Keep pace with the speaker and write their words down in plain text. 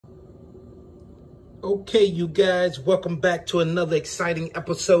Okay, you guys, welcome back to another exciting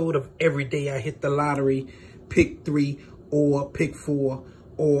episode of Every Day I Hit the Lottery, pick 3 or pick 4,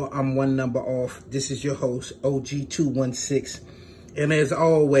 or I'm one number off. This is your host, OG216. And as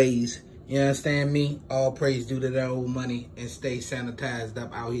always, you understand me? All praise due to that old money, and stay sanitized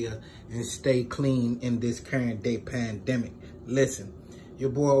up out here and stay clean in this current day pandemic. Listen,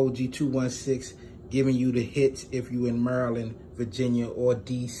 your boy OG216 giving you the hits if you in Maryland, Virginia, or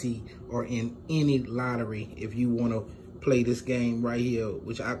DC, or in any lottery. If you want to play this game right here,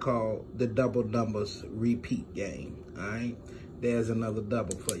 which I call the double numbers repeat game. All right, there's another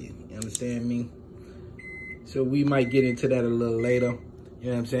double for you. You understand me? So we might get into that a little later.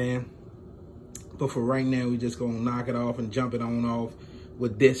 You know what I'm saying? But for right now, we're just gonna knock it off and jump it on off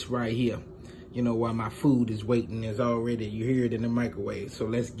with this right here. You know, while my food is waiting, is already, you hear it in the microwave. So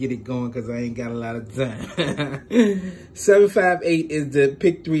let's get it going, because I ain't got a lot of time. 758 is the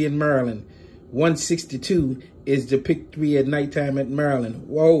pick 3 in Maryland. 162 is the pick 3 at nighttime at Maryland.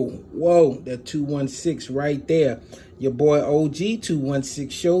 Whoa, that 216 right there. Your boy OG216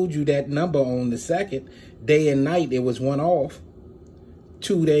 showed you that number on the second. Day and night, it was one off.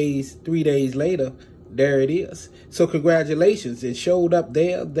 2 days, 3 days later, there it is. So congratulations. It showed up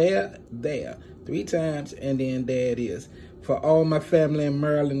there, 3 times, and then there it is. For all my family in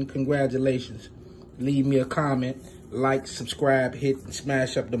Maryland, congratulations. Leave me a comment, like, subscribe, hit, and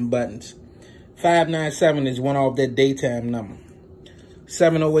smash up them buttons. 597 is one off that daytime number.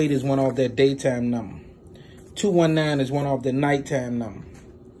 708 is one off that daytime number. 219 is one off the nighttime number.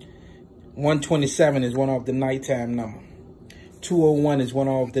 127 is one off the nighttime number. 201 is one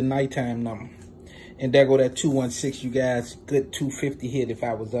off the nighttime number. And there go that 216, you guys. Good 250 hit if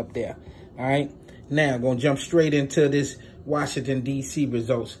I was up there. All right. Now, I'm going to jump straight into this Washington, D.C.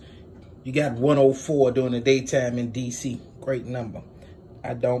 results. You got 104 during the daytime in D.C. Great number.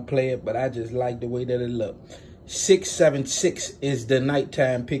 I don't play it, but I just like the way that it looked. 676 is the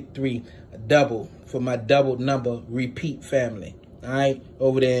nighttime pick 3 double for my double number repeat family. All right.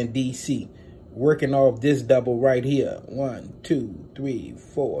 Over there in D.C. Working off this double right here. 1, 2, 3,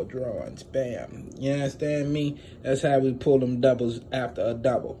 4 drawings. Bam. You understand me? That's how we pull them doubles after a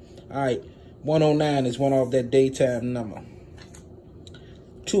double. All right. 109 is one off that daytime number.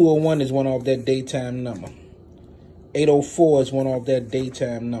 201 is one off that daytime number. 804 is one off that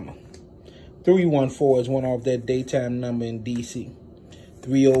daytime number. 314 is one off that daytime number in DC.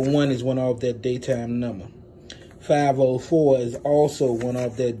 301 is one off that daytime number. 504 is also one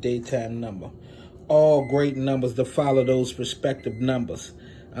off that daytime number. All great numbers to follow those respective numbers.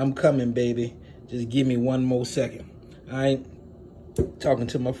 I'm coming, baby. Just give me one more second. All right? Talking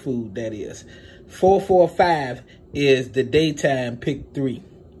to my food, that is. 445 is the daytime pick 3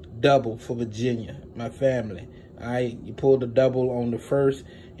 double for Virginia, my family. All right? You pull the double on the first,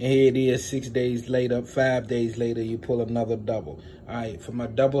 and here it is 6 days later, 5 days later, you pull another double. All right? For my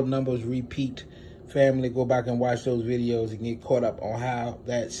double numbers repeat family, go back and watch those videos and get caught up on how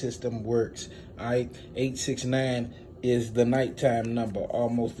that system works. All right, 869 is the nighttime number,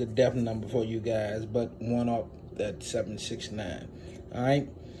 almost the death number for you guys, but one up that 769. All right,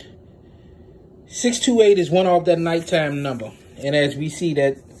 628 is one off that nighttime number, and as we see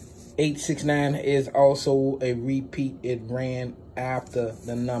that 869 is also a repeat. It ran after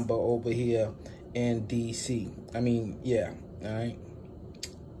the number over here in DC. I mean, yeah. All right.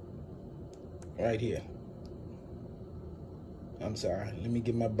 Right here. I'm sorry. Let me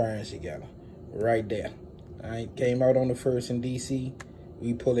get my burns together. Right there. All right. Came out on the first in D.C.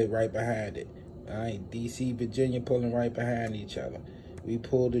 We pull it right behind it. All right. D.C., Virginia pulling right behind each other. We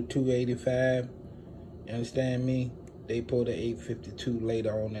pulled the 285. You understand me? They pulled the 852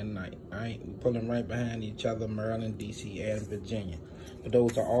 later on that night. All right. We pulling right behind each other, Maryland, D.C., and Virginia. But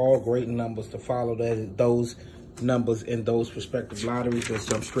those are all great numbers to follow. Those numbers in those prospective lotteries. Let's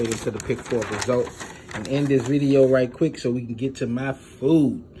jump straight into the pick 4 results and end this video right quick so we can get to my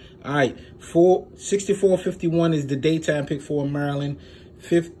food. All right, 6451 is the daytime pick 4 in Maryland.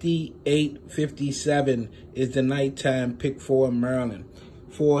 5857 is the nighttime pick 4 in Maryland.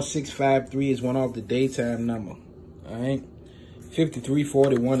 4653 is one off the daytime number. All right,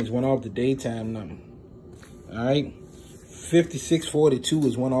 5341 is one off the daytime number. All right, 5642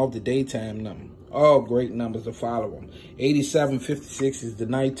 is one off the daytime number. All great numbers to follow them. 8756 is the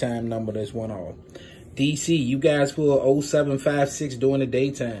nighttime number that's one off. DC, you guys pull 0756 during the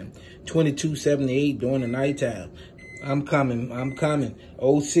daytime. 2278 during the nighttime. I'm coming.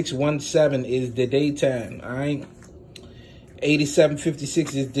 0617 is the daytime. All right.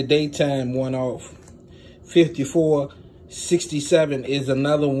 8756 is the daytime one off. 5467 is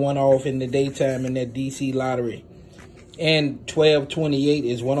another one off in the daytime in that DC lottery. And 1228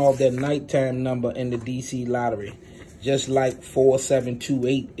 is one off that nighttime number in the DC lottery. Just like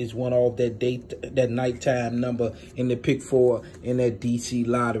 4728 is one off that nighttime number in the pick 4 in that DC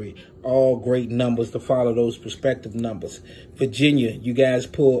lottery. All great numbers to follow those prospective numbers. Virginia, you guys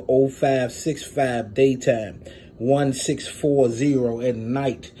pull 0565 daytime, 1640 at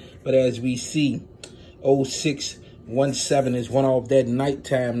night. But as we see, 0617 is one off that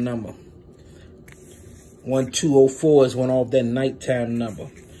nighttime number. 1204 is one off that nighttime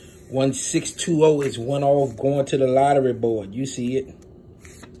number. 1620 is one off going to the lottery board. You see it.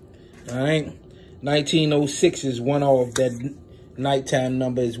 All right. 1906 is one off that nighttime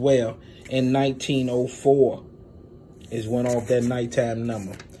number as well. And 1904 is one off that nighttime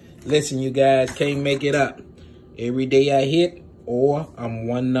number. Listen, you guys, can't make it up. Every day I hit or I'm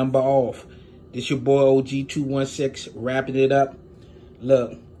one number off. This your boy OG216 wrapping it up.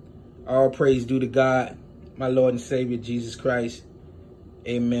 Look, all praise due to God, my Lord and Savior, Jesus Christ.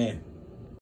 Amen.